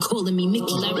calling me Mickey.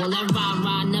 Well, that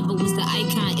rah-rah never was the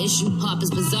icon issue. Harper's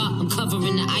Bazaar, I'm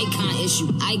covering the icon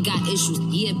issue. I got issues.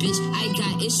 Yeah, bitch, I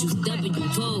got issues. W,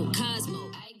 Vogue,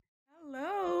 Cosmo.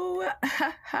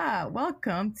 Hello.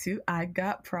 Welcome to I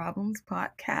Got Problems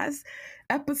podcast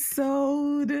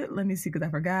episode. Let me see, because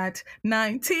I forgot.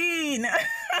 19.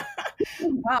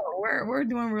 Wow, we're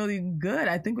doing really good.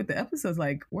 I think with the episodes,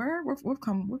 like we've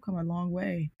come a long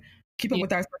way. Keep up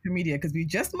with our social media, because we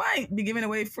just might be giving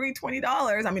away free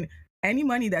 $20. I mean, any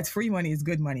money that's free money is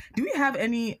good money. Do we have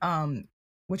any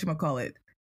whatchamacallit,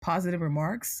 positive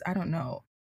remarks? I don't know.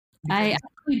 I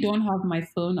actually don't have my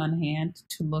phone on hand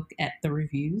to look at the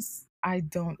reviews. I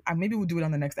don't. Maybe we'll do it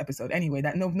on the next episode. Anyway,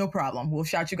 no problem. We'll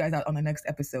shout you guys out on the next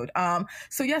episode.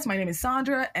 So yes, my name is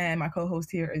Sandra, and my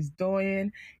co-host here is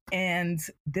Doyen. And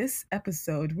this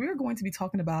episode, we're going to be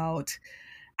talking about,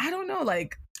 I don't know,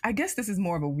 like, I guess this is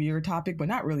more of a weird topic, but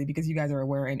not really, because you guys are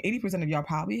aware, and 80% of y'all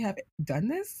probably have done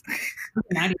this.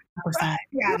 90%.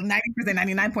 Yeah, 90%,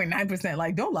 99.9%.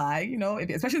 Like, don't lie,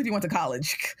 especially if you went to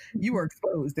college, you were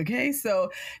exposed, okay?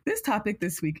 So this topic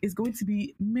this week is going to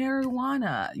be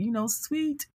marijuana,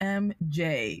 sweet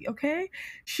MJ, okay?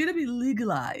 Should it be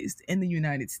legalized in the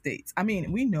United States? I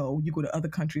mean, we know you go to other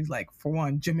countries, like, for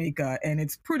one, Jamaica, and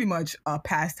it's pretty much a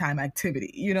pastime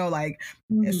activity,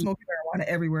 smoking marijuana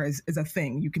everywhere is a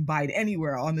thing. You can buy it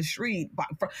anywhere on the street.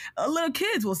 Little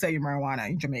kids will sell you marijuana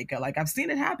in Jamaica. Like, I've seen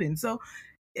it happen. So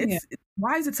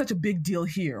why is it such a big deal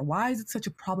here? Why is it such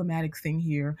a problematic thing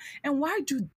here? And why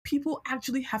do people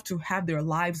actually have to have their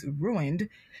lives ruined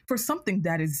for something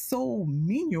that is so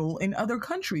menial in other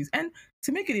countries? And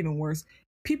to make it even worse,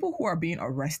 people who are being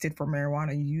arrested for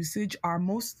marijuana usage are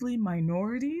mostly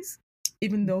minorities.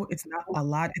 Even though it's not a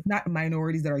lot, it's not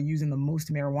minorities that are using the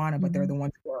most marijuana, but they're the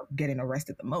ones who are getting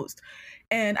arrested the most.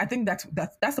 And I think that's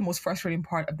the most frustrating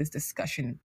part of this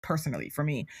discussion, personally, for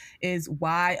me, is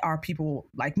why are people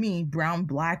like me, brown,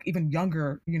 black, even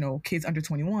younger, kids under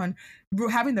 21,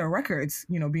 having their records,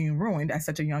 being ruined at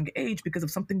such a young age because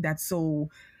of something that's so,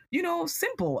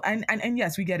 simple. And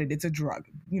yes, we get it. It's a drug.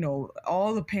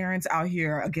 All the parents out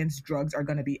here against drugs are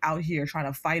going to be out here trying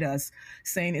to fight us,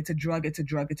 saying it's a drug, it's a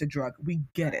drug, it's a drug. We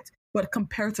get it. But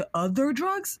compared to other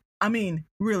drugs, I mean,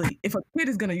 really, if a kid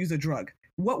is going to use a drug,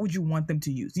 what would you want them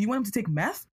to use? Do you want them to take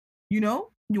meth? You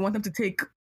want them to take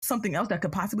something else that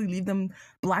could possibly leave them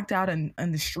blacked out in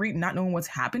the street, not knowing what's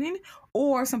happening,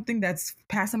 or something that's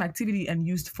pastime activity and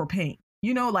used for pain?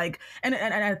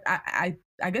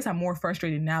 I guess I'm more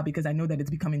frustrated now because I know that it's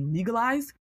becoming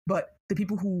legalized, but the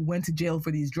people who went to jail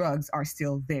for these drugs are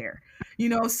still there,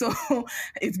 so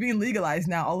it's being legalized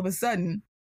now. All of a sudden,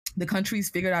 the country's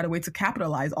figured out a way to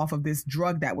capitalize off of this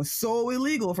drug that was so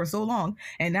illegal for so long.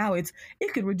 And now it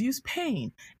could reduce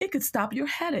pain. It could stop your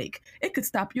headache. It could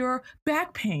stop your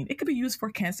back pain. It could be used for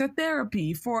cancer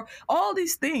therapy, for all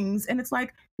these things. And it's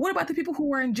like, what about the people who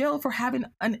were in jail for having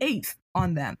an eighth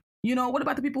on them? What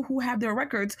about the people who have their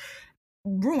records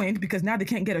ruined because now they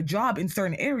can't get a job in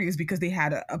certain areas because they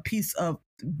had a piece of,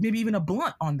 maybe even a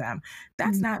blunt on them?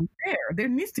 That's not fair. There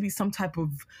needs to be some type of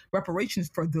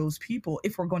reparations for those people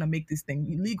if we're going to make this thing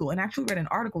illegal. And I actually read an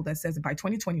article that says that by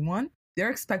 2021, they're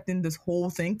expecting this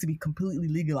whole thing to be completely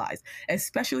legalized,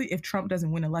 especially if Trump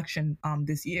doesn't win election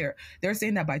this year. They're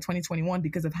saying that by 2021,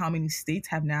 because of how many states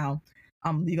have now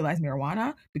legalized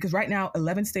marijuana, because right now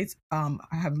 11 states have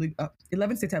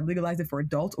legalized it for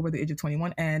adults over the age of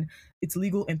 21, and it's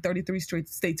legal in 33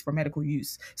 states for medical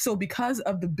use. So because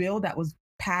of the bill that was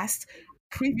passed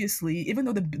previously, even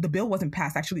though the bill wasn't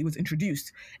passed, actually it was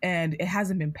introduced, and it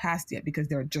hasn't been passed yet because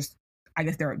they're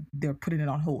putting it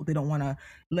on hold. They don't want to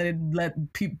let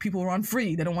people run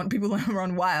free. They don't want people to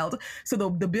run wild. So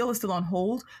the bill is still on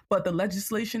hold, but the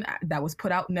legislation that was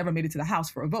put out never made it to the House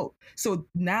for a vote. So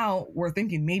now we're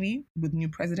thinking maybe with new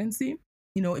presidency,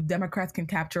 if Democrats can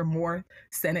capture more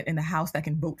Senate and the House that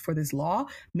can vote for this law,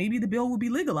 maybe the bill will be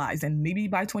legalized, and maybe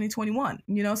by 2021,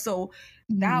 so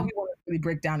now we want to really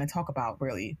break down and talk about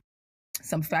really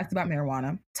some facts about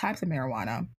marijuana, types of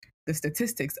marijuana, the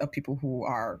statistics of people who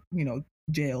are,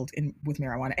 jailed with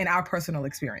marijuana, and our personal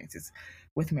experiences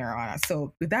with marijuana.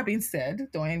 So with that being said,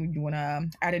 Doyen, you want to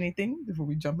add anything before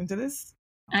we jump into this?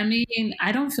 I mean,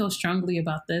 I don't feel strongly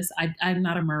about this. I'm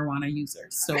not a marijuana user,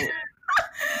 so.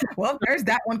 Well, there's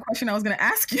that one question I was going to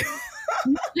ask you.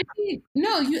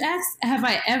 No, you asked, have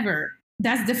I ever?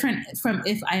 That's different from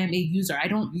if I am a user. I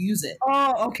don't use it.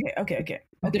 Oh, okay.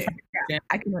 Yeah,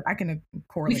 I can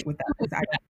correlate with that.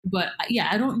 But yeah,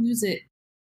 I don't use it.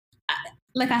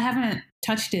 I haven't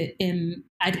touched it, and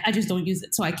I just don't use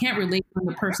it. So I can't relate on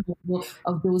the personal level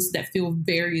of those that feel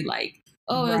very like,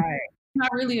 oh, right.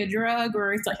 not really a drug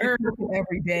or it's a herb.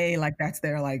 Every day, like that's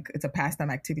their like it's a pastime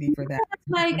activity for them.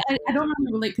 Like I don't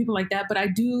really relate people like that, but I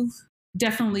do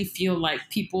definitely feel like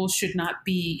people should not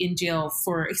be in jail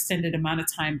for extended amount of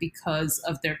time because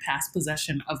of their past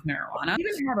possession of marijuana.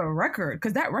 You even have a record,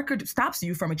 because that record stops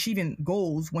you from achieving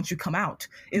goals once you come out.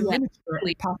 It limits your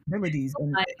possibilities.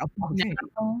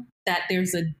 Now that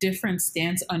there's a different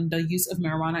stance on the use of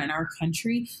marijuana in our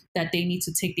country, that they need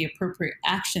to take the appropriate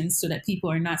actions so that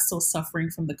people are not still suffering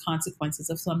from the consequences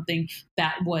of something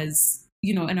that was,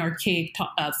 you know, an archaic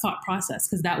thought process,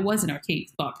 because that was an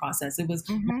archaic thought process. It was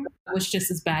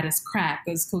just as bad as crack,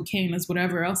 as cocaine, as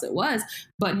whatever else it was.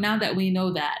 But now that we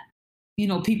know that, you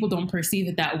know, people don't perceive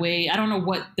it that way. I don't know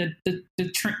what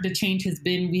the change has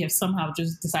been. We have somehow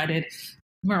just decided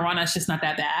marijuana is just not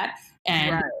that bad.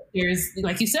 And there's,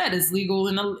 like you said, it's legal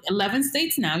in 11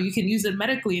 states now. You can use it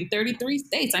medically in 33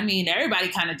 states. I mean, everybody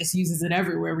kind of just uses it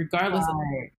everywhere, regardless of.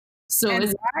 So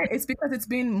it's because it's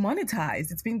being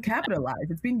monetized. It's being capitalized.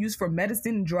 It's being used for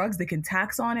medicine, drugs. They can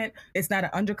tax on it. It's not an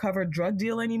undercover drug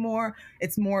deal anymore.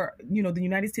 It's more, you know, the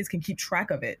United States can keep track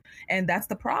of it. And that's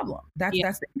the problem. That's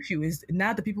the issue, is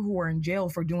now the people who are in jail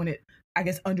for doing it, I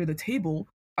guess, under the table,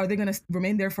 are they going to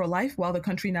remain there for life while the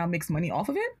country now makes money off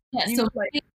of it? Yeah. So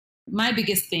my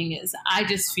biggest thing is, I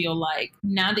just feel like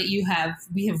now that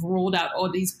we have rolled out all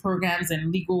these programs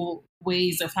and legal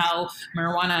ways of how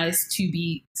marijuana is to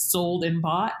be sold and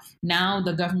bought, now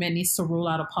the government needs to roll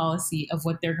out a policy of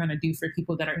what they're going to do for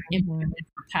people that are implemented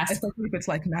for past. Especially if it's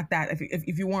like not that,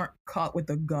 if you weren't caught with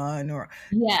a gun or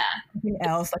something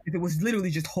else, like if it was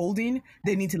literally just holding,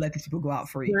 they need to let these people go out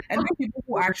free. And people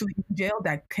who are actually in jail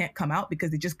that can't come out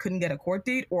because they just couldn't get a court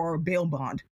date or bail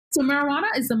bond. So marijuana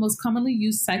is the most commonly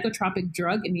used psychotropic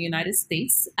drug in the United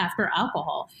States after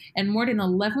alcohol, and more than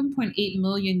 11.8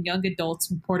 million young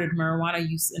adults reported marijuana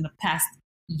use in the past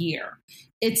year.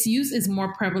 Its use is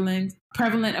more prevalent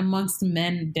amongst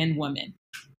men than women.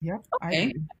 Yep. Okay.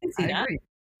 I can see that. Agree.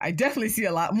 I definitely see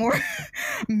a lot more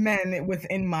men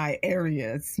within my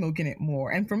area smoking it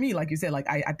more. And for me, like you said, like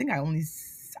I think I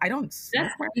don't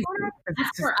smoke marijuana.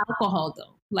 That's for alcohol,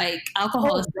 though. Like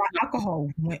alcohol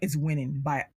is winning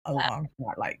by a long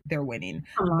shot. Like they're winning.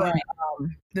 But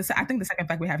I think the second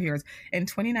fact we have here is in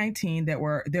 2019 there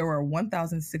were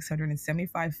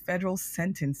 1,675 federal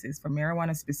sentences for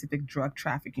marijuana specific drug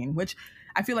trafficking, which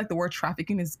I feel like the word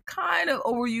trafficking is kind of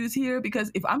overused here, because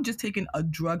if I'm just taking a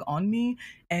drug on me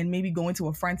and maybe going to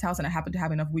a friend's house and I happen to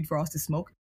have enough weed for us to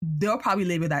smoke, they'll probably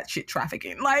label that shit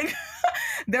trafficking. Like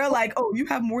they're like, oh, you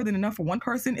have more than enough for one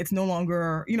person. It's no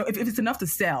longer, you know, if it's enough to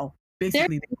sell,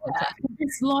 basically.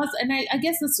 It's laws. And I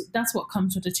guess that's what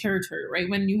comes with the territory, right?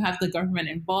 When you have the government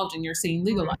involved and you're saying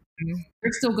legalize,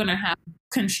 they're still going to have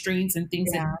constraints and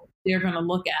things that they're going to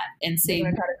look at and say,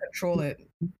 how to control it.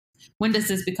 When does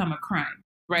this become a crime?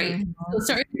 Right. So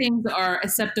certain things are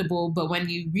acceptable, but when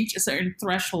you reach a certain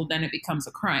threshold, then it becomes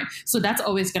a crime. So that's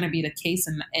always going to be the case.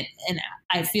 And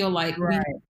I feel like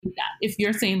if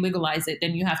you're saying legalize it,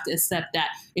 then you have to accept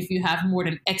that if you have more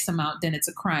than X amount, then it's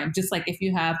a crime. Just like if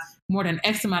you have more than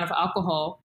X amount of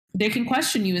alcohol, they can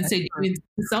question you and say, do you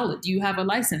sell it? Do you have a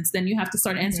license? Then you have to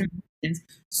start answering questions.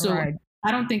 So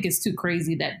I don't think it's too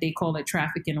crazy that they call it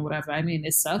trafficking or whatever. I mean,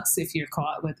 it sucks if you're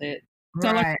caught with it. So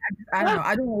I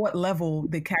don't know what level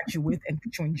they catch you with and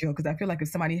put you in jail, because I feel like if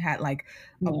somebody had like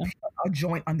a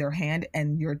joint on their hand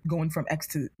and you're going from X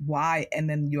to Y and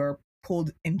then you're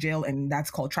pulled in jail and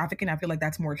that's called trafficking, I feel like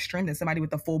that's more extreme than somebody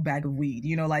with a full bag of weed.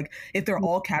 You know, like if they're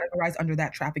all categorized under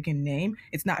that trafficking name,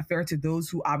 it's not fair to those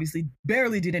who obviously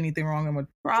barely did anything wrong and would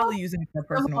probably use it for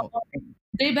personal.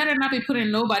 They better not be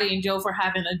putting nobody in jail for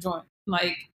having a joint.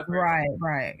 Like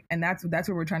right, and that's what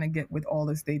we're trying to get with all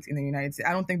the states in the United States.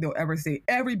 I don't think they'll ever say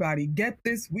everybody get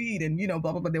this weed and, you know,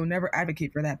 blah blah blah. They'll never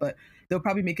advocate for that, but they'll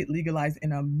probably make it legalized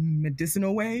in a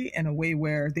medicinal way, in a way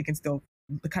where they can still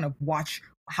kind of watch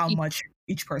how much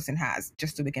each person has,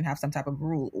 just so they can have some type of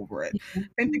rule over it.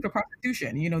 Same thing for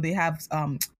prostitution. You know, they have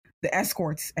the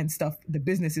escorts and stuff, the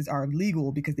businesses are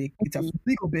legal because it's a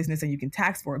legal business and you can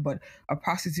tax for it. But a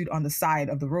prostitute on the side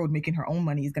of the road making her own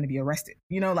money is going to be arrested.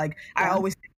 You know, like I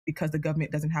always think because the government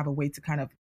doesn't have a way to kind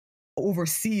of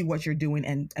oversee what you're doing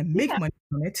and make money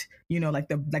from it, you know, like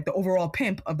the overall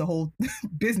pimp of the whole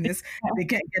business, they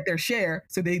can't get their share.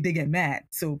 So they get mad.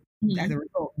 So as a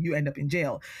result, you end up in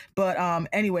jail. But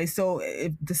anyway, so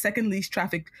if the second least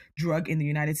trafficked drug in the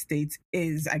United States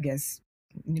is, I guess,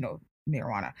 you know,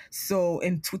 marijuana. So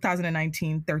in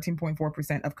 2019,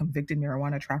 13.4% of convicted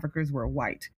marijuana traffickers were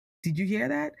white. Did you hear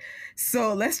that?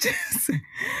 So let's just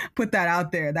put that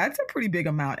out there. That's a pretty big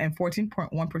amount. And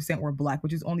 14.1% were black,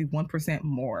 which is only 1%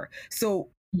 more. So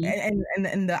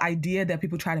And the idea that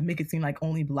people try to make it seem like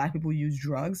only Black people use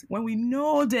drugs when we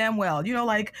know damn well,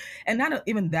 like, and not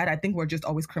even that, I think we're just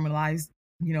always criminalized,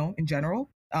 in general.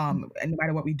 And no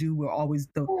matter what we do, we're always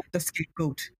the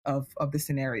scapegoat of the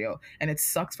scenario. And it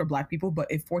sucks for Black people, but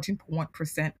if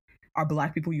 14% are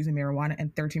Black people using marijuana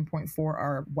and 13.4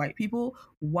 are white people,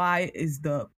 why is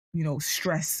the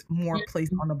stress more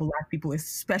placed on the Black people,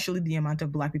 especially the amount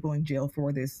of Black people in jail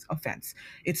for this offense?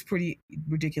 It's pretty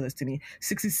ridiculous to me.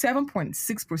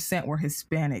 67.6% were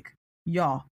Hispanic.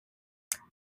 Y'all,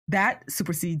 that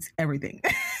supersedes everything.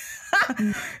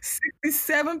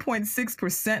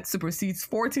 67.6% supersedes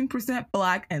 14%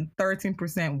 Black and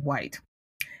 13% white.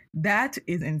 That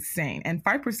is insane. And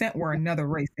 5% were another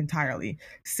race entirely.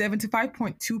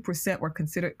 75.2% were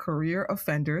considered career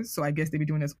offenders. So I guess they be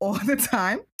doing this all the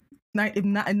time.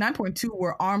 9.2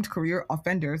 were armed career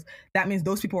offenders. That means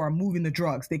those people are moving the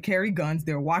drugs. They carry guns.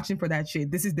 They're watching for that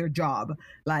shit. This is their job.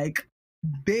 Like,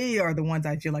 they are the ones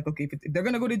I feel like, okay, if they're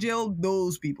going to go to jail,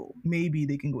 those people, maybe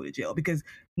they can go to jail. Because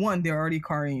one, they're already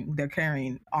carrying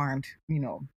armed,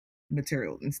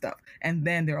 material and stuff. And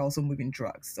then they're also moving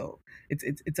drugs. So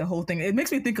it's a whole thing. It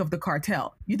makes me think of the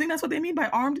cartel. You think that's what they mean by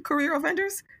armed career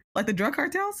offenders? Like the drug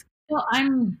cartels? Well,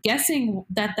 I'm guessing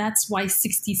that that's why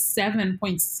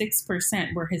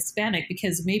 67.6% were Hispanic,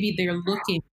 because maybe they're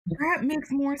looking. That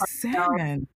makes more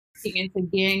sense. Into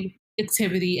gang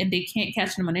activity, and they can't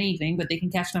catch them on anything, but they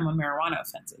can catch them on marijuana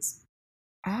offenses.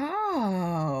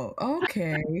 Oh,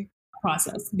 okay.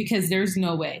 Process, because there's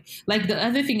no way. Like the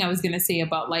other thing I was going to say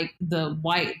about like the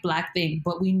white Black thing,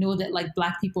 but we know that like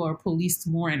Black people are policed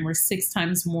more, and we're 6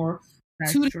 times more,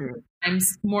 that's 2 true.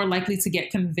 times more likely to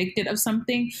get convicted of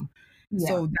something. Yeah.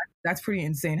 So that's pretty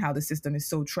insane how the system is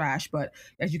so trash. But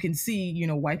as you can see,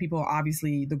 white people are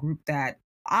obviously the group that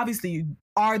obviously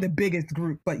are the biggest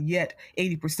group, but yet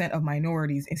 80% of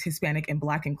minorities, is Hispanic and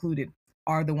Black included,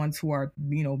 are the ones who are,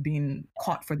 being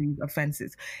caught for these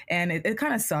offenses. And it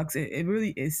kind of sucks. It really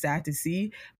is sad to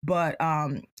see. But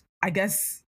I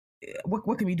guess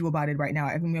what can we do about it right now?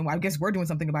 I mean, I guess we're doing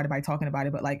something about it by talking about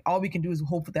it, but like all we can do is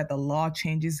hope that the law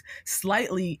changes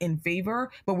slightly in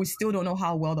favor, but we still don't know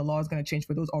how well the law is going to change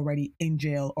for those already in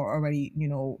jail or already,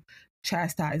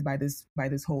 chastised by this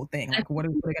whole thing. Like, what are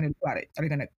they going to do about it? Are they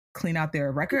going to clean out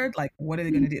their record? Like, what are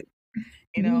they going to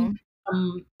do?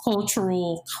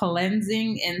 Cultural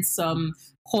cleansing and some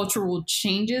cultural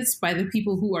changes by the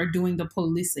people who are doing the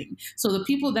policing. So the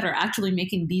people that are actually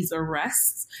making these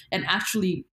arrests and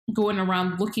actually going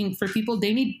around looking for people,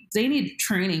 they need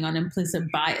training on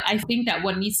implicit bias. I think that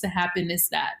what needs to happen is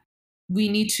that we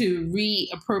need to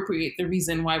reappropriate the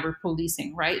reason why we're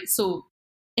policing, right? So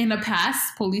in the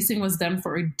past, policing was done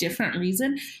for a different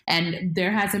reason, and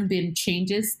there hasn't been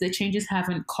changes. The changes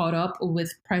haven't caught up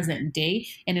with present day.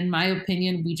 And in my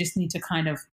opinion, we just need to kind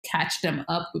of catch them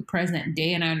up with present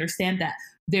day. And I understand that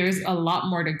there's a lot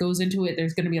more that goes into it.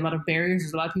 There's going to be a lot of barriers.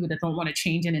 There's a lot of people that don't want to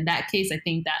change. And in that case, I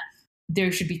think that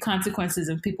there should be consequences,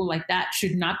 and people like that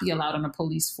should not be allowed on a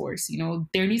police force.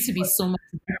 There needs to be so much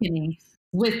happening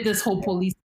with this whole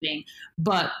police thing.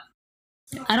 But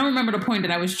I don't remember the point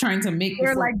that I was trying to make.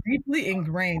 They're like deeply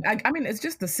ingrained. I mean, it's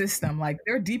just the system. Like,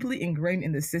 they're deeply ingrained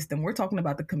in the system. We're talking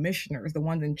about the commissioners, the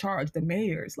ones in charge, the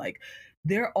mayors. Like,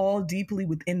 they're all deeply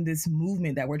within this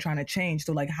movement that we're trying to change.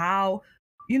 So like how,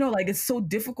 like it's so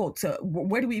difficult to,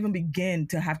 where do we even begin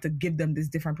to have to give them this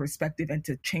different perspective and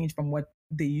to change from what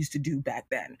they used to do back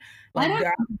then?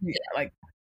 Like,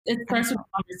 it's personal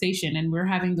conversation, and we're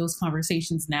having those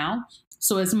conversations now.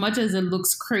 So as much as it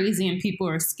looks crazy and people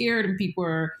are scared and people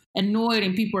are annoyed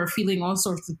and people are feeling all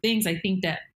sorts of things, I think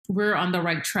that we're on the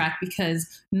right track, because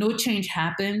no change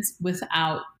happens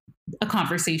without a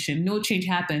conversation. No change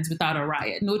happens without a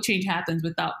riot. No change happens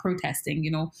without protesting.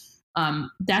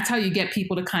 That's how you get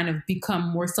people to kind of become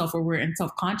more self-aware and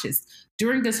self-conscious.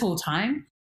 During this whole time,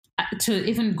 to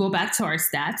even go back to our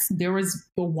stats, there was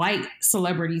the white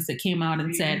celebrities that came out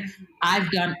and said,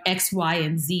 I've done X, Y,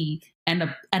 and Z,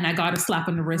 and I got a slap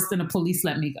on the wrist and the police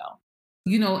let me go.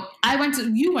 You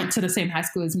went to the same high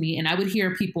school as me, and I would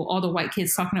hear people, all the white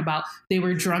kids, talking about they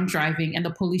were drunk driving and the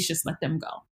police just let them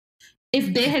go.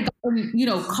 If they had gotten,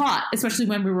 caught, especially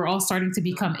when we were all starting to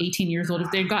become 18 years old, if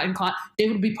they had gotten caught, they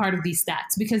would be part of these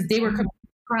stats because they were committing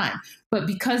crime. But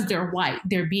because they're white,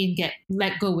 they're being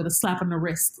let go with a slap on the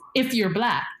wrist. If you're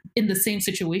Black in the same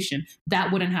situation,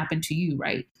 that wouldn't happen to you,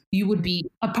 right? You would be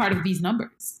a part of these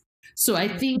numbers. So I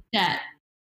think that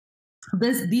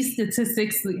these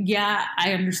statistics, yeah,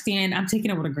 I understand. I'm taking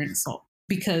it with a grain of salt,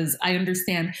 because I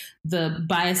understand the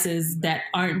biases that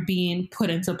aren't being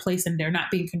put into place and they're not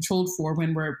being controlled for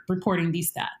when we're reporting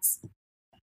these stats.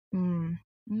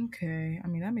 Okay, I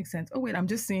mean that makes sense. Oh wait, I'm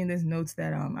just seeing this notes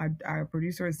that our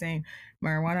producer is saying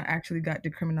marijuana actually got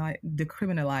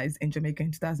decriminalized in Jamaica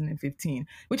in 2015,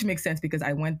 which makes sense because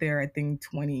I went there I think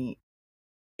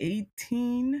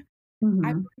 2018. I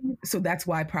Mm-hmm. believe. So that's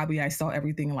why probably I saw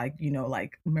everything like,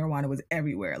 like marijuana was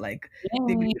everywhere. Like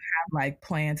they would Yay. even have like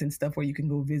plants and stuff where you can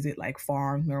go visit like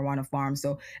farms, marijuana farms.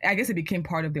 So I guess it became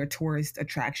part of their tourist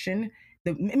attraction.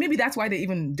 Maybe that's why they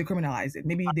even decriminalized it.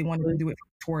 Maybe they wanted to do it for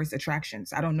tourist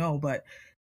attractions. I don't know, but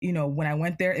when I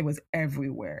went there, it was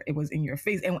everywhere. It was in your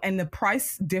face. And the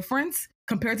price difference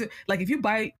compared to like if you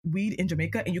buy weed in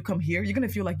Jamaica and you come here, you're gonna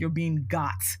feel like you're being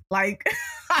got. Like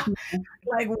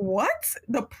like what?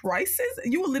 The prices?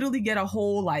 You will literally get a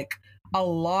whole like a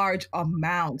large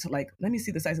amount. Like, let me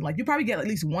see the size. Like you probably get at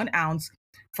least 1 ounce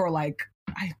for like,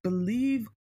 I believe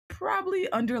probably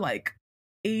under like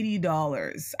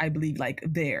 $80, I believe, like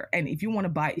there. And if you want to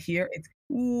buy it here, it's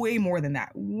way more than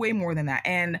that, way more than that.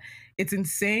 And it's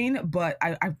insane, but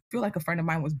I feel like a friend of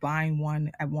mine was buying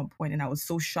one at one point and I was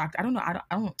so shocked. I don't know. I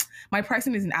don't, my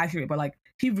pricing isn't accurate, but like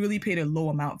he really paid a low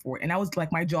amount for it. And I was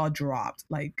like, my jaw dropped.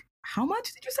 Like, how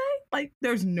much did you say? Like,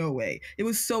 there's no way. It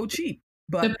was so cheap.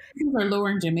 The But prices are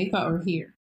lower in Jamaica or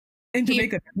here? in Here.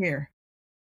 Jamaica, here,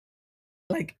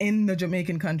 like in the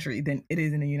Jamaican country than it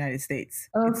is in the United States.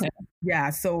 Okay. Yeah.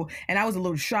 So, and I was a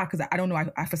little shocked because I don't know.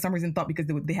 I for some reason thought because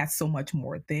they had so much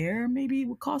more there, maybe it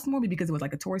would cost more because it was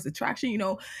like a tourist attraction.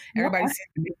 Everybody sees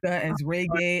Jamaica as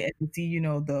reggae and you see,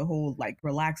 the whole like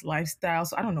relaxed lifestyle.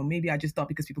 So I don't know. Maybe I just thought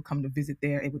because people come to visit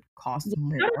there, it would cost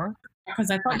more.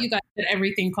 Because I thought you guys said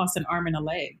everything cost an arm and a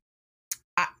leg.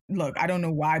 Look, I don't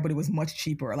know why, but it was much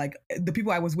cheaper. Like the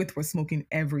people I was with were smoking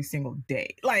every single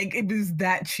day. Like it was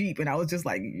that cheap. And I was just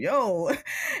like, yo,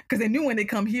 because they knew when they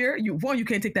come here, you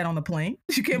can't take that on the plane.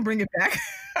 You can't bring it back.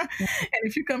 And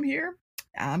if you come here,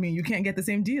 I mean, you can't get the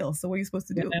same deal. So what are you supposed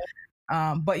to do?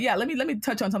 But yeah, let me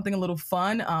touch on something a little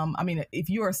fun. I mean, if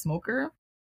you're a smoker,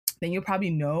 then you'll probably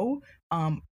know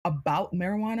about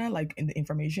marijuana, like in the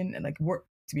information and like work.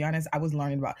 To be honest, I was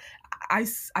learning about. I've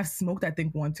smoked, I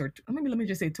think, once or maybe let me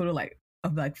just say total like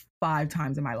of like 5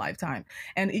 times in my lifetime,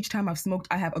 and each time I've smoked,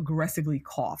 I have aggressively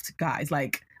coughed, guys.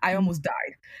 Like I almost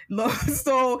died.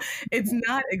 So it's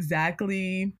not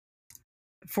exactly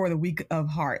for the weak of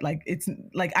heart. Like it's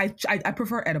like I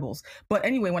prefer edibles. But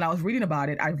anyway, when I was reading about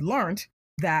it, I've learned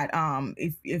that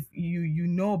if you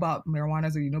know about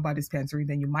marijuanas or you know about dispensary,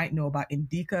 then you might know about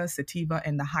indica, sativa,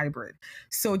 and the hybrid.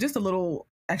 So just a little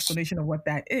explanation of what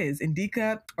that is.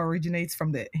 Indica originates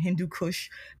from the Hindu Kush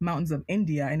mountains of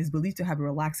India and is believed to have a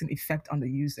relaxing effect on the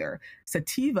user.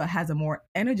 Sativa has a more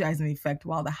energizing effect,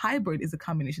 while the hybrid is a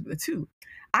combination of the two.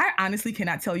 I honestly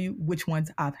cannot tell you which ones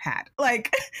I've had.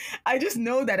 Like, I just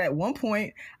know that at one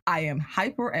point I am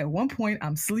hyper, at one point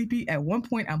I'm sleepy, at one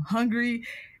point I'm hungry.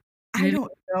 I don't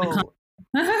know.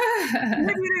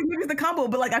 Maybe it's the combo,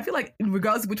 but like I feel like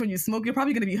regardless of which one you smoke, you're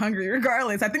probably going to be hungry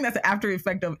regardless. I think that's the after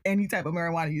effect of any type of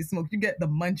marijuana you smoke. You get the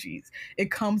munchies. It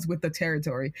comes with the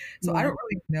territory. So I don't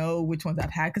really know which ones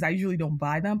I've had because I usually don't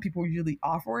buy them. People usually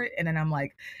offer it, and then I'm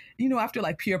like, after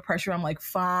like peer pressure, I'm like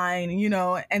fine,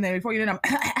 and then before you know,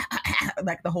 I'm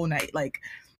like the whole night, like.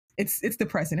 It's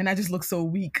depressing, and I just look so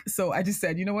weak. So I just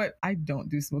said, you know what? I don't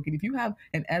do smoking. If you have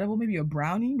an edible, maybe a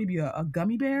brownie, maybe a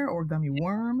gummy bear or a gummy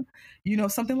worm,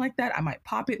 something like that, I might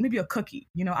pop it. Maybe a cookie,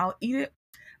 I'll eat it.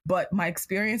 But my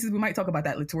experiences, we might talk about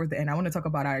that towards the end. I want to talk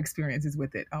about our experiences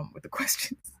with it, with the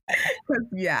questions.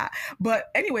 Yeah. But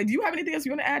anyway, do you have anything else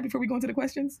you want to add before we go into the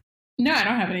questions? No, I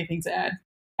don't have anything to add.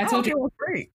 I told you. Well,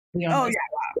 great. Oh yeah,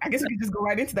 I guess we can just go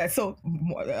right into that. So,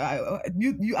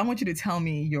 I want you to tell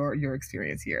me your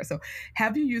experience here. So,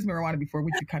 have you used marijuana before,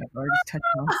 which you kind of already touched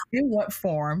on? In what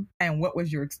form, and what was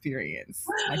your experience?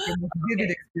 Like your most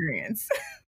vivid experience?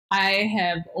 I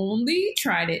have only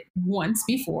tried it once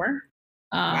before,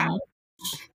 Wow.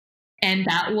 And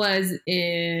that was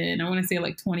in I want to say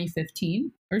like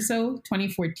 2015 or so,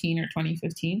 2014 or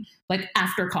 2015, like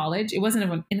after college. It wasn't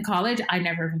even in college. I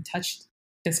never even touched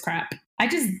this crap. I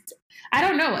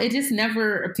don't know. It just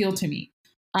never appealed to me.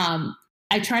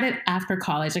 I tried it after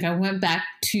college. Like I went back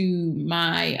to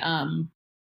my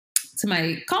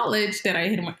college that I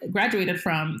had graduated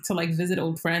from to like visit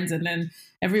old friends. And then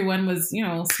everyone was,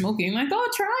 smoking. Like, oh,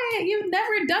 try it. You've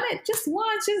never done it. Just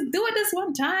once. Just do it this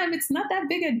one time. It's not that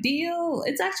big a deal.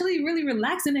 It's actually really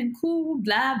relaxing and cool.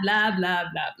 Blah, blah, blah,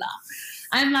 blah, blah.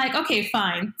 I'm like, okay,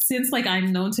 fine. Since like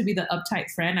I'm known to be the uptight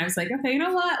friend, I was like, okay, you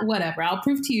know what? Whatever. I'll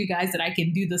prove to you guys that I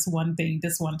can do this one thing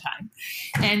this one time.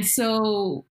 And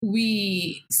so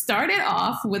we started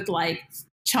off with like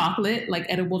chocolate, like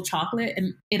edible chocolate,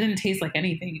 and it didn't taste like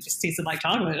anything. It just tasted like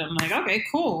chocolate. I'm like, okay,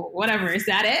 cool, whatever. Is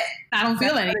that it? I don't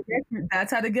feel anything.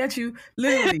 That's how to get you.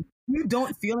 Literally, you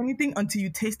don't feel anything until you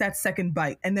taste that second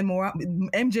bite, and then more.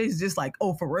 MJ is just like,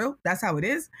 oh, for real? That's how it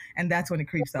is, and that's when it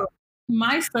creeps up.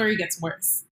 My story gets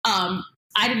worse.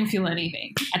 I didn't feel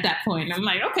anything at that point. I'm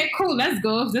like, okay, cool, let's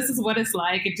go. If this is what it's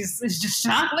like, it's just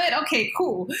chocolate. Okay,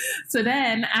 cool. So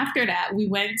then after that, we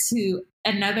went to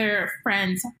another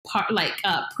friend's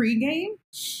pregame.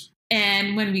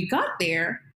 And when we got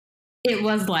there, it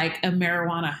was like a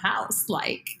marijuana house.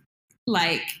 Like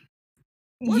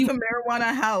what's a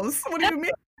marijuana house? What do you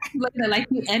mean? Like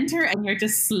you enter and you're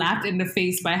just slapped in the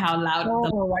face by how loud.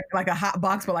 Like a hot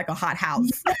box, but like a hot house.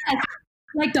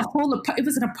 Like the whole, it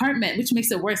was an apartment, which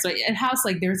makes it worse. Like a house,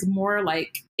 like there's more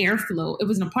like airflow. It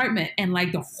was an apartment, and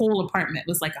like the whole apartment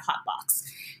was like a hot box.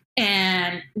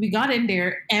 And we got in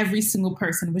there, every single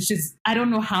person was just, I don't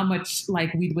know how much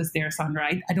like weed was there, Sandra.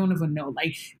 I don't even know.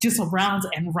 Like just rounds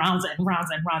and rounds and rounds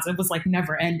and rounds. It was like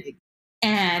never ending.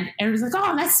 And everyone's like,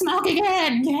 oh, let's smoke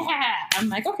again. Yeah. I'm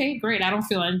like, okay, great. I don't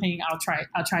feel anything. I'll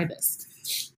try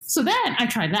this. So then I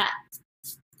tried that.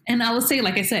 And I will say,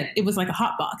 like I said, it was like a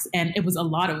hot box, and it was a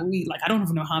lot of weed. Like, I don't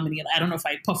even know how many. I don't know if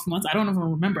I puffed once. I don't even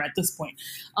remember at this point.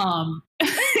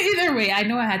 Either way, I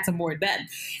know I had some more then.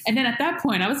 And then at that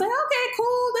point, I was like, okay,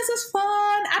 cool. This is fun.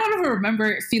 I don't even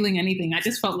remember feeling anything. I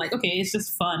just felt like, okay, it's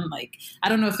just fun. Like, I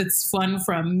don't know if it's fun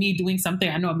from me doing something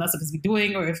I know I'm not supposed to be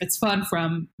doing, or if it's fun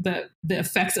from the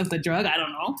effects of the drug. I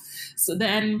don't know. So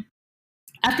then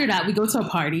after that, we go to a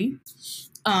party.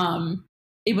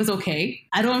 It was okay.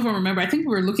 I don't even remember. I think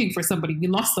we were looking for somebody. We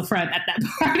lost a friend at that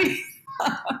party.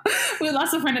 We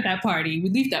lost a friend at that party. We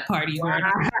leave that party. Wow.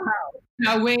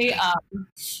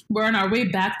 We're on our way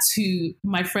back to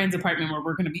my friend's apartment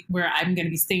where I'm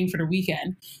gonna be staying for the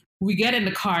weekend. We get in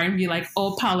the car and be like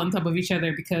all piled on top of each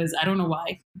other because I don't know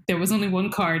why. There was only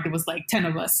one car. There was like 10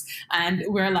 of us, and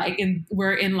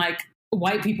we're in like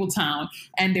white people town,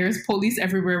 and there's police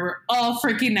everywhere. We're all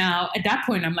freaking out. At that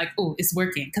point, I'm like, oh, it's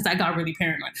working, because I got really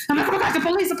paranoid. I'm like, oh my God, the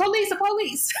police. It's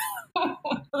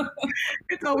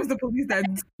always the police that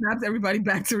snaps everybody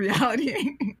back to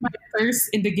reality. My first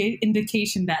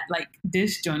indication that like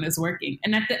this joint is working.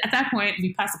 And at that point,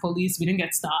 we passed the police. We didn't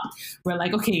get stopped. We're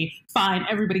like, okay, fine.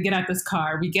 Everybody get out this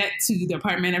car. We get to the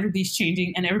apartment. Everybody's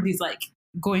changing, and everybody's like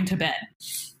going to bed.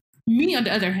 Me, on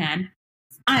the other hand,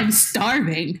 I'm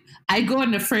starving. I go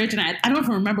in the fridge and I don't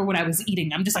even remember what I was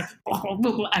eating. I'm just like,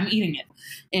 I'm eating it.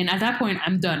 And at that point,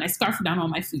 I'm done. I scarf down all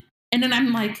my food. And then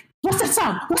I'm like, what's that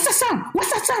sound? What's that sound?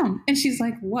 What's that sound? And she's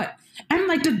like, what? I'm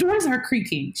like, the doors are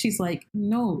creaking. She's like,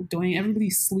 no, Dwayne,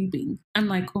 everybody's sleeping. I'm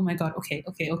like, oh my God, okay.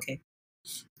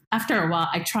 After a while,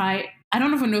 I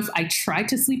don't even know if I tried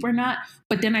to sleep or not,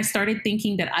 but then I started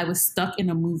thinking that I was stuck in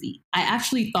a movie. I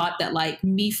actually thought that like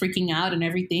me freaking out and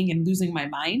everything and losing my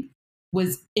mind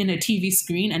was in a TV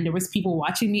screen, and there was people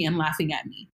watching me and laughing at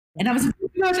me. And I was like, oh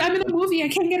my gosh, I'm in a movie. I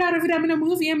can't get out of it. I'm in a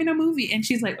movie. And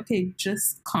she's like, okay,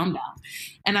 just calm down.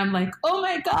 And I'm like, oh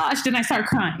my gosh. Then I start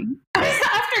crying.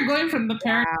 After going from the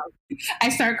parent, I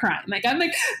start crying. Like, I'm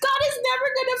like, God is never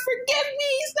going to forgive me.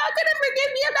 He's not going to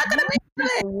forgive me. I'm not going to make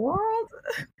it. World.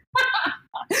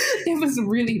 It was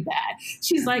really bad.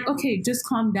 She's like, okay, just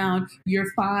calm down.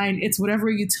 You're fine. It's whatever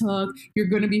you took. You're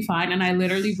going to be fine. And I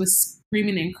literally was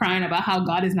screaming and crying about how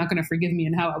God is not going to forgive me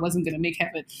and how I wasn't going to make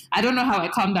heaven. I don't know how I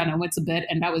calmed down. I went to bed,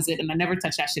 and that was it. And I never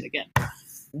touched that shit again.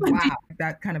 Wow.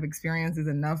 That kind of experience is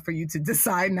enough for you to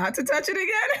decide not to touch it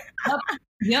again?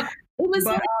 Yep. It was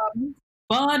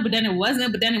fun, but then it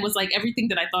wasn't. But then it was like everything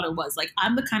that I thought it was. Like,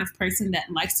 I'm the kind of person that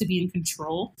likes to be in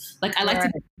control. Like, I like to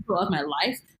be in control of my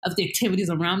life, of the activities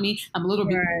around me. I'm a little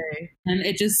bit, and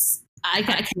it just, I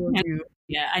can't.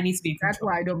 Yeah, I need to be in control. That's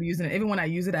why I don't use it. Even when I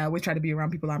use it, I always try to be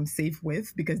around people I'm safe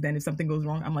with, because then if something goes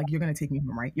wrong, I'm like, you're going to take me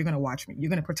home, right? You're going to watch me. You're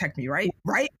going to protect me, right?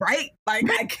 Right?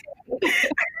 Like,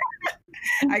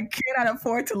 I cannot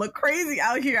afford to look crazy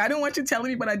out here. I don't want you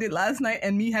telling me what I did last night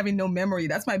and me having no memory.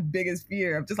 That's my biggest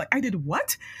fear. I'm just like, I did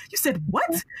what? You said what?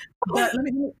 But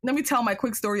let me tell my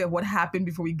quick story of what happened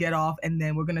before we get off, and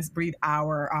then we're going to read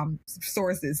our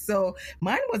sources. So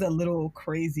mine was a little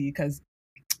crazy because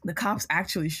the cops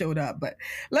actually showed up, but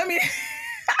let me...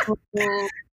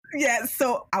 Yeah,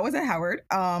 so I was at Howard,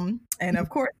 and of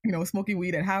course, you know, smoking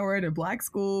weed at Howard, a black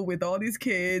school with all these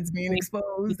kids being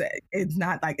exposed, it's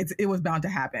not like, it was bound to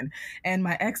happen. And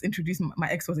my ex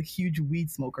was a huge weed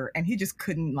smoker, and he just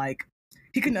couldn't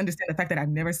understand the fact that I've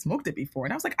never smoked it before.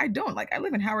 And I was like, I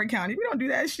live in Howard County. We don't do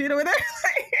that shit over there.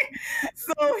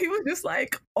 So he was just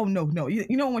like, oh no. You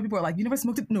know when people are like, you never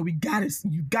smoked it? No, you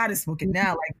gotta smoke it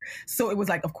now. Like, so it was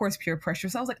like, of course, peer pressure.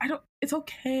 So I was like, it's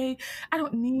okay. I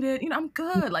don't need it. I'm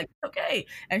good. Like, okay.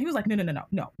 And he was like,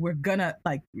 no. We're gonna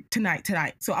like tonight.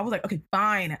 So I was like, okay,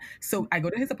 fine. So I go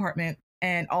to his apartment.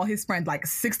 And all his friends, like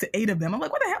 6 to 8 of them. I'm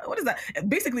like, what the hell? What is that?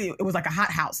 Basically, it was like a hot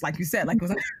house, like you said. Like it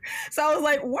was. So I was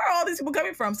like, where are all these people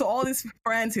coming from? So all his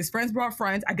friends brought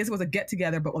friends. I guess it was a get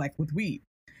together, but like with weed.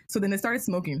 So then they started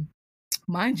smoking.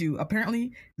 Mind you,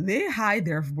 apparently they hide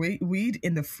their weed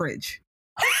in the fridge.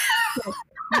 So,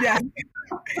 yeah.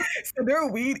 So their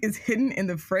weed is hidden in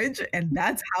the fridge, and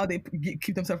that's how they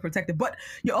keep themselves protected. But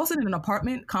you're also in an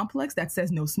apartment complex that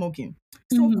says no smoking.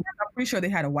 So I'm pretty sure they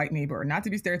had a white neighbor, not to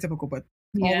be stereotypical, but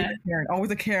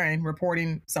always a Karen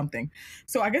reporting something.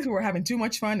 So I guess we were having too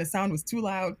much fun. The sound was too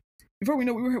loud. Before we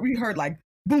know, we heard like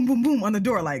boom, boom, boom on the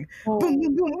door, like boom,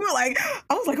 boom, boom. We were like,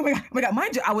 I was like, oh my God.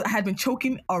 Mind you, I had been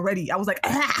choking already. I was like,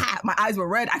 my eyes were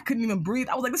red. I couldn't even breathe.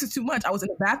 I was like, this is too much. I was in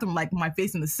the bathroom, like my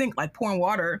face in the sink, like pouring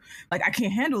water. Like I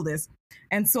can't handle this.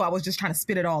 And so I was just trying to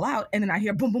spit it all out. And then I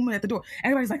hear boom, boom at the door.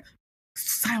 Everybody's like,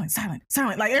 silent.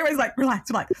 Like everybody's like, relax.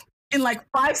 In like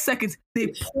 5 seconds,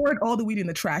 they poured all the weed in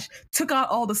the trash, took out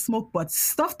all the smoke butts,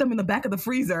 stuffed them in the back of the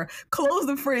freezer, closed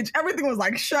the fridge. Everything was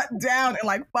like shut down in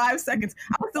like 5 seconds.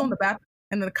 I was still in the bathroom.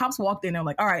 And then the cops walked in and were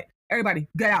like, all right, everybody,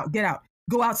 get out.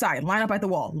 Go outside, line up at the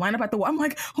wall. I'm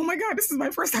like, oh my God, this is my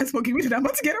first time smoking weed and I'm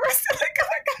about to get arrested. Like, oh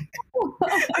my God.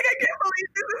 Like, I can't believe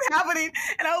this is happening.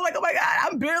 And I was like, oh my God,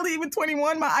 I'm barely even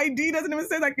 21. My ID doesn't even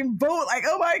say I can vote. Like,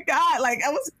 oh my God. Like, I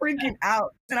was freaking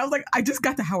out. And I was like, I just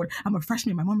got to Howard. I'm a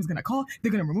freshman. My mom is going to call.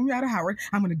 They're going to remove me out of Howard.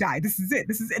 I'm going to die. This is it.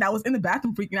 And I was in the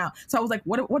bathroom freaking out. So I was like,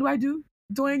 what do I do?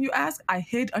 Dorian, you ask? I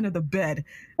hid under the bed.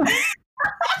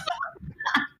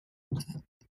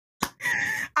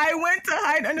 I went to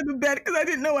hide under the bed because I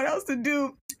didn't know what else to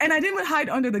do. And I didn't even hide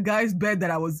under the guy's bed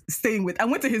that I was staying with. I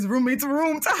went to his roommate's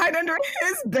room to hide under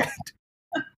his bed.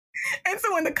 And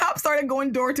so when the cops started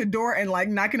going door to door and like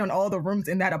knocking on all the rooms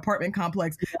in that apartment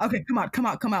complex, okay, come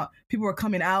out. People were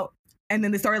coming out. And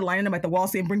then they started lining them at the wall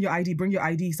saying, bring your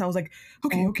ID. So I was like,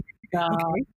 okay.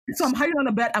 So I'm hiding on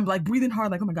the bed. I'm like breathing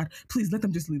hard, like, oh my God, please let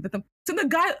them just leave. So the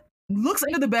guy looks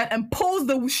under the bed and pulls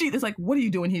the sheet. It's like, what are you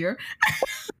doing here?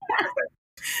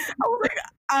 I was like,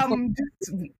 I'm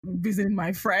just visiting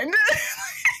my friend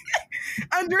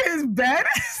under his bed.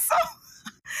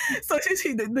 So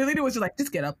the lady was just like,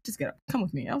 just get up, come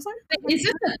with me. I was like, is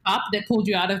it the cop that pulled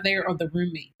you out of there or the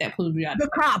roommate that pulled you out?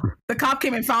 The cop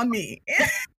came and found me.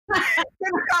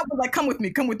 The cop was like, come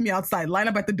with me outside, line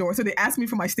up at the door. So they asked me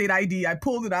for my state ID. I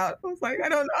pulled it out. I was like, I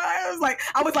don't know.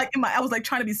 I was like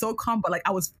trying to be so calm, but like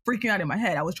I was freaking out in my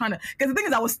head. I was trying to, because the thing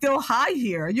is I was still high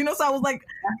here, so I was like,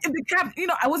 if the cab,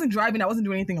 I wasn't driving, I wasn't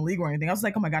doing anything illegal or anything. I was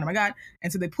like, oh my God.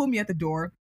 And so they pulled me at the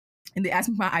door and they asked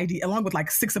me for my ID along with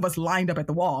like 6 of us lined up at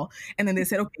the wall. And then they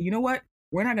said, okay, you know what?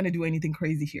 We're not going to do anything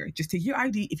crazy here. Just take your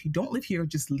ID. If you don't live here,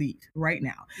 just leave right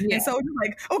now. Yeah. And so it was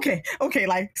like, okay,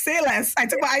 like say less. I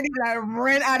took my ID and I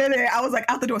ran out of there. I was like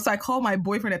out the door. So I called my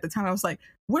boyfriend at the time. I was like,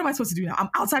 what am I supposed to do now? I'm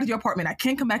outside of your apartment. I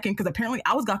can't come back in because apparently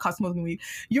I got caught smoking weed.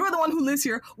 You're the one who lives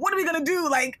here. What are we going to do?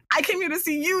 Like, I came here to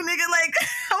see you, nigga. Like,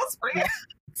 I was freaking out.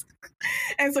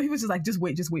 And so he was just like, just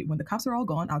wait. When the cops are all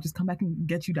gone, I'll just come back and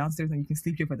get you downstairs and you can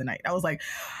sleep here for the night. I was like,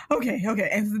 okay.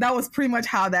 And so that was pretty much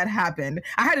how that happened.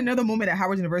 I had another moment at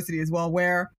Howard University as well,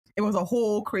 where it was a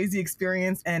whole crazy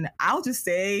experience. And I'll just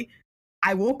say,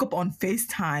 I woke up on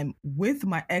FaceTime with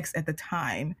my ex at the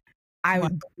time. I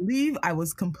believe I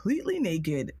was completely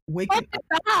naked, waking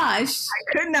up. Gosh.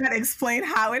 I could not explain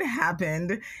how it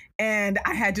happened. And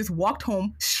I had just walked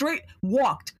from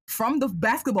the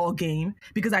basketball game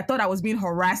because I thought I was being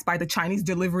harassed by the Chinese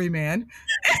delivery man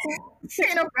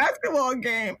in a basketball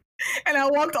game. And I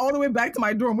walked all the way back to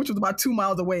my dorm, which was about 2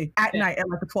 miles away at night at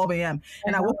like 12 a.m.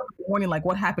 And I woke up in the morning like,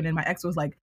 what happened? And my ex was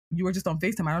like, you were just on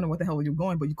FaceTime. I don't know what the hell you were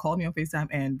going, but you called me on FaceTime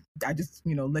and I just,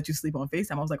 let you sleep on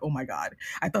FaceTime. I was like, oh my God.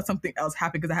 I thought something else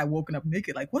happened because I had woken up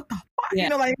naked. Like, what the fuck?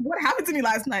 Yeah. Like, what happened to me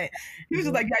last night? He was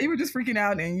just like, yeah, you were just freaking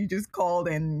out and you just called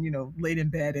and, laid in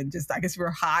bed and just, I guess you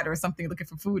were hot or something looking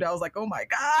for food. I was like, oh my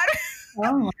God.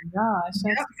 Oh my gosh.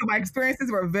 Yeah, so my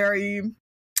experiences were very,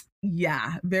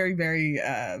 very, very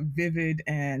vivid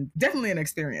and definitely an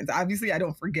experience. Obviously, I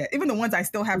don't forget. Even the ones I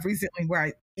still have recently where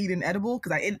I eat an edible,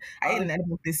 because I ate an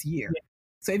edible this year. Yeah.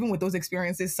 So even with those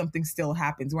experiences, something still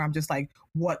happens where I'm just like,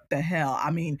 what the hell?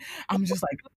 I mean, I'm just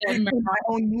like in my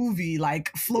own movie, like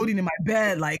floating in my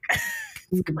bed, like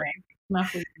it's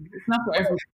not for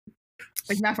everybody.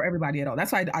 It's not for everybody at all.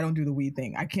 That's why I don't do the weed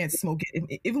thing. I can't smoke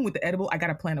it. Even with the edible, I got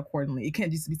to plan accordingly. It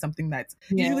can't just be something that's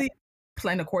usually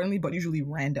plan accordingly, but usually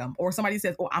random. Or somebody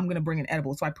says, oh, I'm going to bring an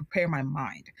edible. So I prepare my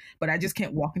mind. But I just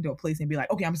can't walk into a place and be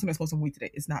like, okay, I'm just going to smoke some weed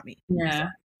today. It's not me. Yeah. So,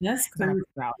 that's crazy.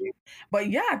 But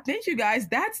yeah, thank you guys.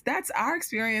 That's our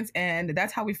experience, and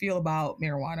that's how we feel about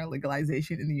marijuana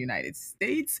legalization in the United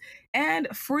States. And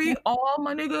free all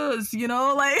my niggas, you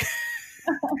know, like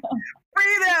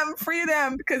free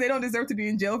them, because they don't deserve to be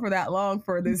in jail for that long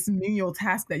for this menial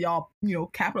task that y'all, you know,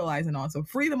 capitalizing on. So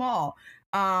free them all.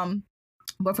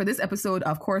 But for this episode,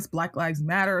 of course, Black Lives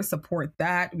Matter, support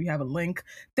that. We have a link.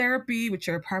 Therapy with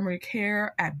your primary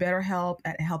care at BetterHelp,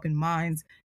 at Helping Minds,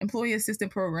 employee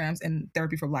assistant programs, and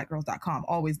therapyforblackgirls.com.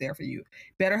 Always there for you.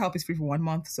 BetterHelp is free for 1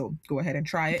 month, so go ahead and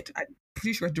try it. I'm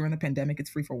pretty sure during the pandemic, it's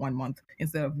free for 1 month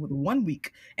instead of 1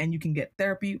 week. And you can get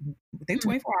therapy within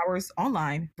 24 hours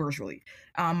online, virtually.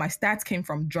 My stats came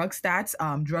from Drug Stats,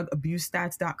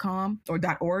 drugabusestats.com or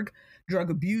 .org,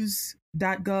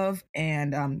 drugabuse.gov,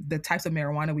 and the types of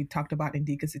marijuana we talked about,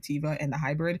 indica, sativa, and the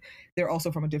hybrid. They're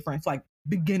also from a different, like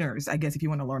beginners, I guess, if you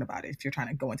want to learn about it, if you're trying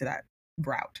to go into that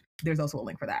route. There's also a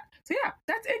link for that. So yeah,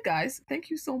 that's it, guys. Thank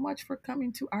you so much for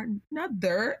coming to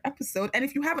another episode. And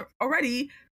if you haven't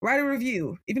already, write a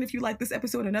review. Even if you like this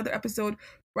episode, another episode,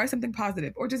 write something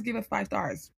positive, or just give it 5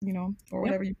 stars, you know, or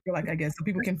whatever you feel like, I guess, so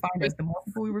people can find us. The more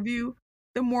people we review,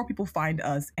 the more people find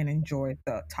us and enjoy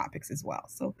the topics as well.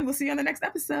 So we'll see you on the next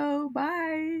episode.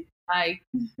 Bye. Bye.